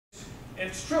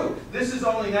it's true. This is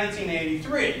only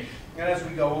 1983, and as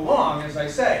we go along, as I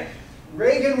say,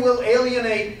 Reagan will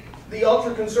alienate the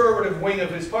ultra-conservative wing of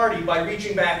his party by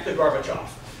reaching back to Gorbachev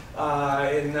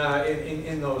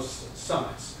in those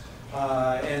summits,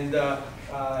 and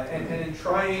in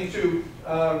trying to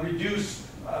reduce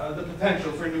the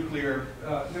potential for nuclear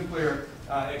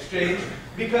exchange,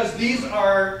 because these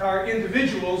are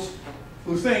individuals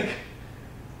who think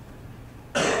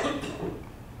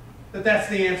that that's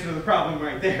the answer to the problem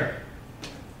right there.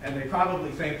 And they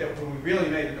probably think that when we really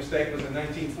made a mistake was in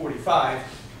 1945,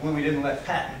 when we didn't let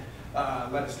Patton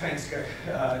let his tanks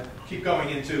keep going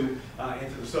into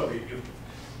the Soviet Union,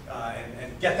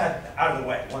 and get that out of the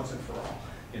way once and for all.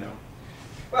 You know.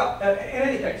 Well, in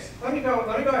any case, let me go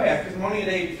ahead because I'm only at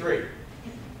 83.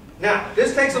 Now,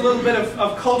 this takes a little bit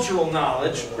of cultural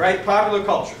knowledge, right? Popular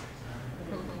culture.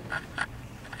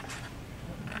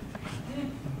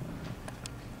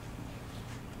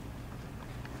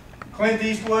 Clint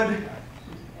Eastwood,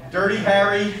 Dirty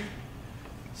Harry,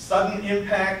 Sudden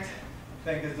Impact, I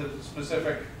think is a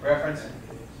specific reference,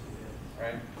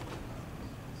 right?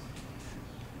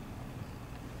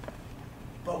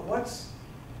 But what's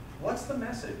the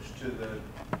message to the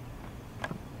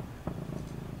that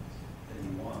he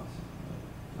wants?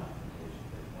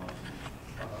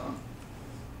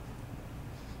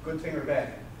 Good thing or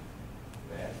bad?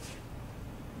 Bad.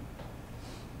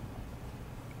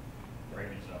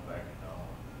 Reagan's not backing down.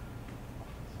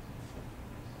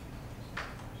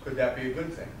 Could that be a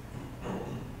good thing?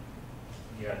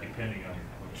 Yeah, depending on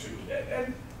what you choose.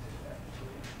 And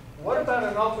what about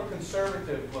an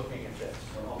ultra-conservative looking at this?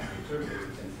 Well,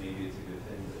 conservative thinks maybe it's a good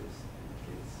thing, but it's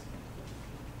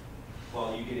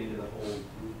well, you get into the whole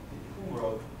group. Who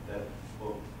wrote that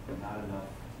book? Not enough,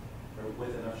 or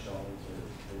with enough shovels, or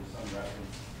there's some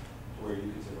reference to where you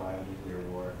could survive a nuclear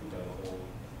war if you dug a hole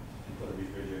and put a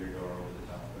refrigerator door over the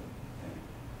top of it and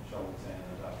shovel sand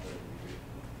on top of it.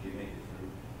 You make it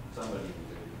through. Somebody can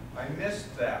do it. I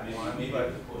missed that Maybe, one, maybe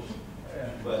but it's a push.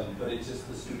 yeah. But it's just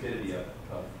the stupidity of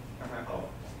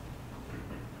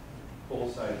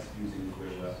both sides using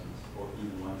nuclear weapons, or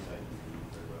even one side using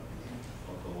nuclear weapons,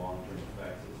 of the long-term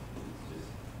effects. It's just.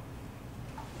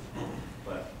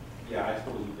 But yeah, I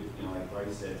suppose you could, like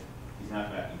Bryce said, he's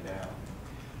not backing down.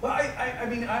 Well, I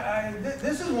mean,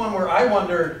 this is one where I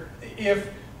wonder if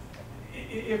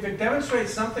it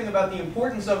demonstrates something about the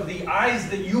importance of the eyes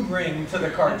that you bring to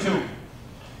the cartoon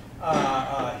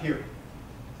here.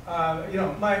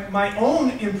 My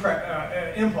own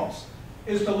impulse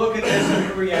is to look at this and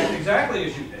to react exactly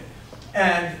as you did,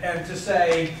 and to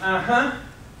say,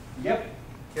 yep,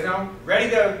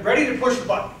 ready to push the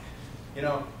button,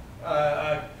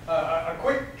 a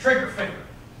quick trigger finger,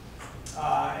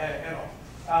 and all.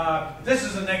 This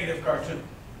is a negative cartoon,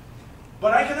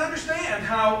 but I can understand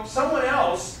how someone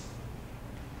else,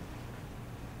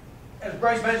 as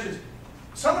Bryce mentions,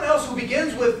 someone else who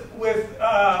begins with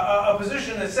a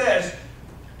position that says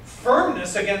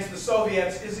firmness against the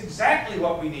Soviets is exactly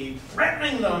what we need.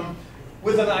 Threatening them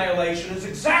with annihilation is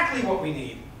exactly what we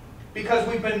need, because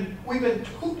we've been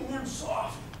too damn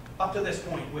soft up to this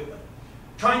point with them,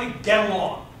 trying to get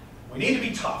along. We need to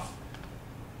be tough.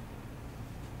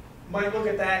 Might look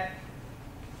at that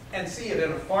and see it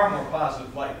in a far more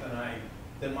positive light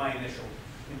than my initial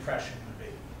impression would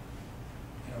be.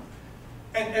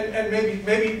 And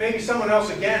maybe someone else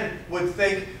again would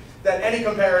think that any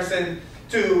comparison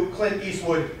to Clint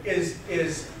Eastwood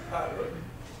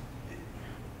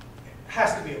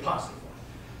has to be a positive one,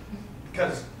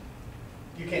 because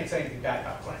you can't say anything bad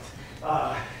about Clint,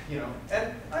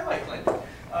 And I like Clint,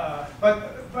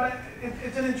 but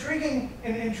it's an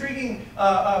intriguing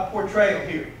portrayal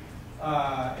here,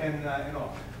 and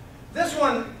all. This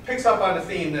one picks up on a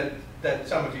theme that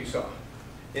some of you saw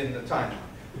in the timeline.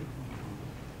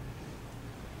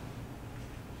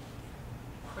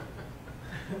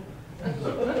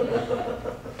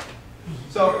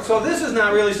 So this is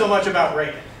not really so much about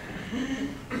Reagan.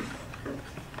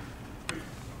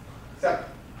 Except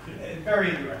very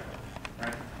indirectly,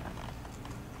 right?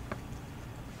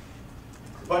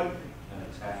 But an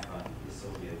attack on the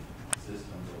Soviet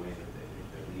system, the way that they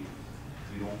believe.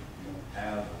 You don't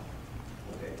have,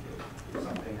 okay, if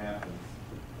something happens,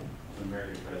 the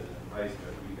American president, vice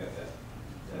president, you got that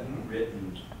written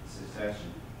succession.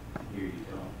 Here you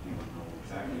don't know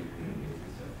exactly what you're going to do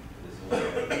except for this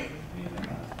whole thing.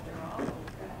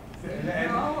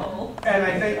 And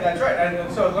I think that's right.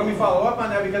 And so let me follow up on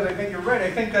that, because I think you're right. I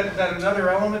think that another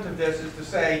element of this is to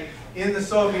say, in the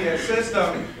Soviet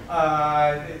system,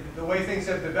 the way things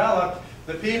have developed,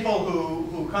 The people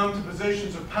who come to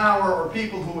positions of power are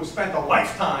people who have spent a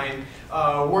lifetime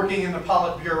working in the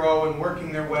Politburo and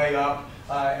working their way up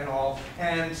and all.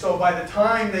 And so by the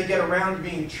time they get around to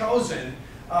being chosen,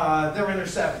 they're in their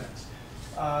 70s.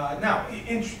 Now,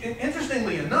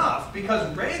 interestingly enough,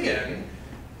 because Reagan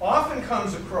often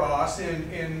comes across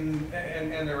in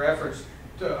their efforts,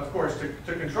 of course,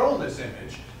 to control this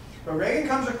image, but Reagan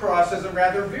comes across as a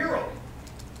rather virile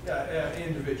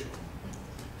individual,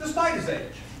 despite his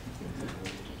age.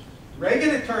 Reagan,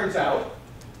 it turns out,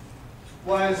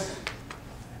 was,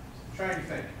 I'm trying to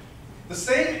think, the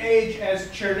same age as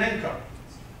Chernenko,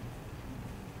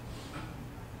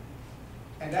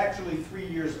 and actually 3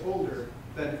 years older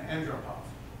than Andropov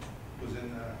was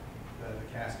in the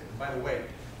casket. And by the way,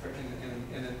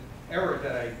 in an error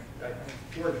that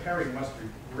Lord Herring must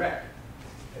regret,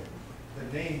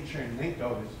 the name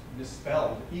Chernenko is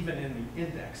misspelled even in the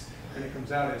index, and it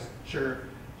comes out as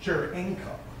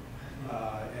Cherenko.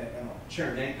 And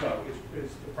Chernenko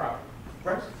is the proper.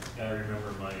 Right? I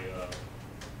remember my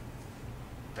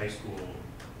high school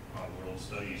world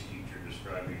studies teacher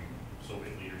describing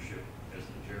Soviet leadership as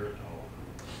the Geritol.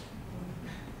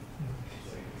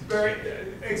 Very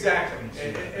exactly,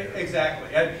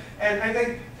 exactly, and I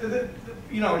think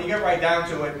you know, when you get right down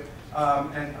to it,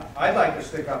 and I'd like to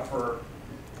stick up for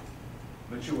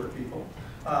mature people,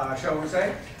 shall we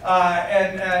say,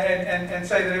 and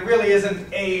say that it really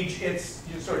isn't age; it's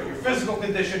sort of your physical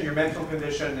condition, your mental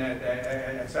condition,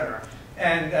 etc.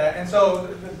 And so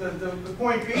the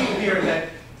point being here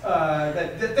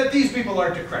that these people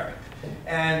are decrepit,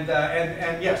 and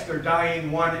yes, they're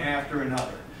dying one after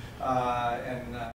another.